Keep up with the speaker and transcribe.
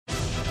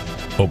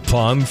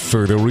upon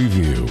further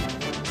review.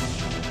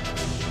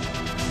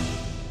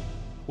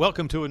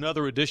 Welcome to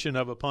another edition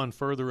of Upon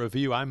Further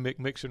Review. I'm Mick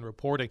Mixon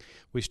reporting.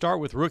 We start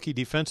with rookie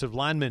defensive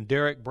lineman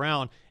Derrick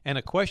Brown and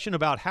a question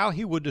about how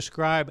he would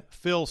describe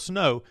Phil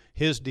Snow,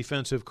 his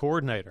defensive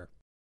coordinator.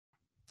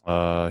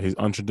 He's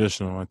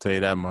untraditional, I'll tell you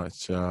that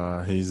much.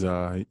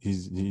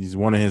 He's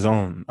one of his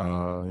own.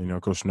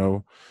 Coach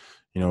Snow,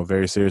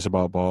 very serious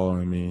about ball.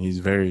 I mean, he's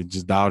very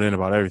just dialed in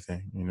about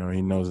everything.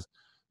 He knows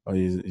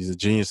he's a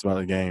genius about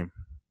the game.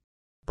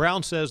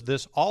 Brown says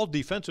this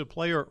all-defensive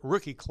player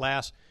rookie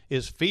class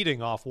is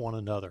feeding off one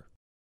another.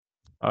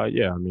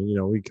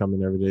 We come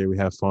in every day. We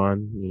have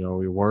fun.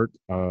 We work.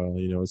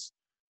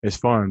 It's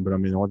fun. But,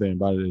 the one thing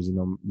about it is,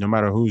 no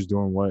matter who's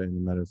doing what, and no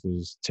matter if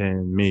it's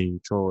 10,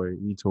 me, Troy,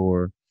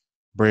 Etor,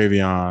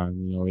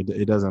 Bravion,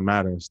 it doesn't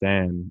matter.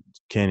 Stan,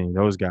 Kenny,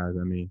 those guys.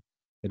 It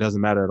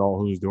doesn't matter at all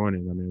who's doing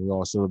it. We're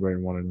all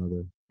celebrating one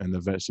another, and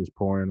the vets just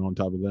pouring on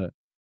top of that.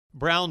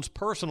 Brown's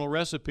personal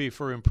recipe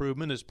for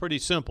improvement is pretty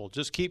simple.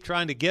 Just keep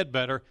trying to get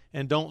better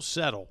and don't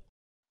settle.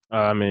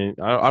 I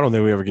don't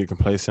think we ever get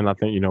complacent. I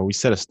think, we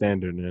set a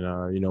standard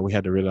and, we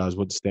had to realize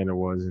what the standard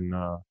was and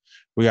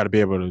we got to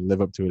be able to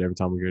live up to it every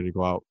time we're ready to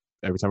go out.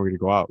 Every time we're going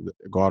to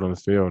go out on the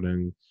field.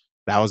 And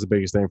that was the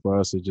biggest thing for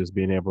us is just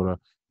being able to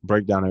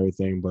break down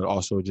everything, but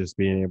also just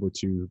being able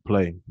to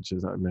play, which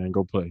is,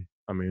 go play.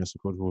 That's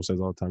what Coach Rule says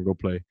all the time, go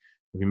play.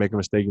 If you make a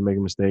mistake, you make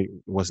a mistake.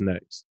 What's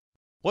next?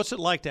 What's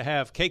it like to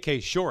have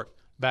KK Short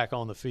back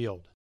on the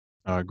field?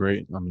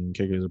 Great.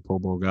 KK is a Pro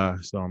Bowl guy.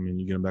 So,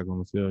 you get him back on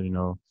the field,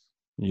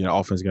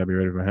 offense got to be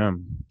ready for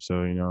him.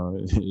 So,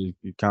 it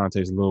kind of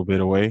takes a little bit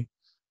away.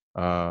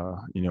 I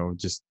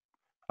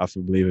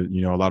believe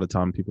it, a lot of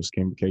time people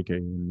scheme KK.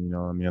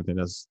 And, I think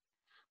that's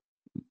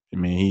 –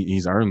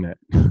 he's earned that.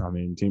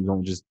 Teams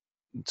don't just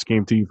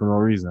scheme to you for no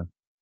reason.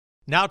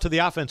 Now to the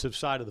offensive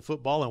side of the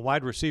football and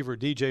wide receiver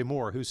DJ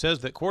Moore, who says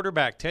that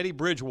quarterback Teddy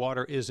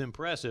Bridgewater is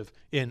impressive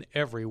in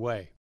every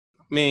way.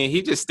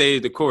 He just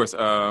stayed the course.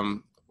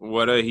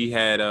 He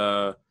had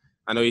I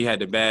know he had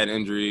the bad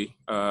injury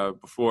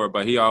before,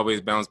 but he always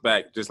bounced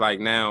back. Just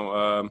like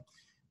now,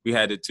 we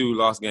had the 2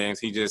 lost games.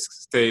 He just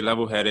stayed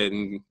level-headed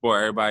and brought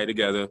everybody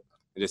together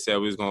and just said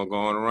we was going to go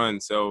on a run.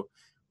 So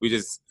we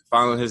just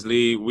followed his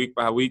lead week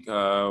by week,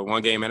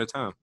 one game at a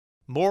time.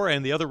 Moore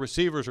and the other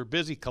receivers are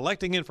busy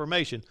collecting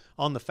information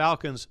on the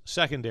Falcons'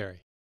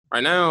 secondary.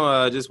 Right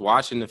now, just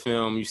watching the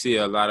film, you see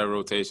a lot of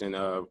rotation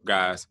of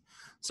guys.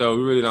 So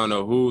we really don't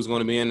know who's going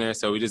to be in there.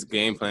 So we just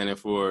game planning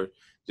for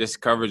just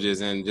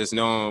coverages and just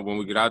knowing when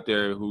we get out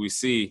there who we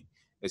see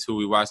is who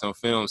we watch on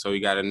film. So we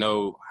got to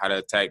know how to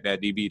attack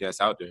that DB that's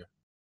out there.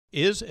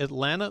 Is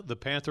Atlanta the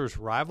Panthers'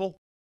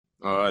 rival?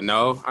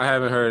 No, I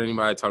haven't heard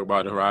anybody talk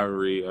about the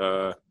rivalry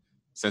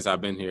since I've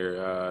been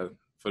here.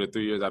 For the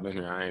 3 years I've been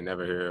here, I ain't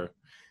never heard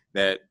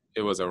that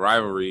it was a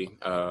rivalry.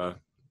 I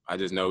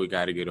just know we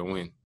got to get a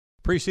win.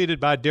 Preceded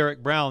by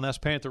Derrick Brown, that's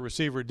Panther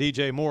receiver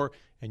DJ Moore,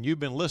 and you've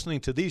been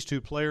listening to these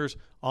 2 players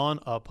on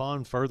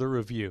Upon Further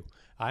Review.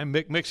 I'm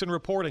Mick Mixon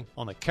reporting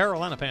on the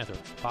Carolina Panthers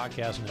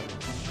Podcast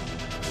Network.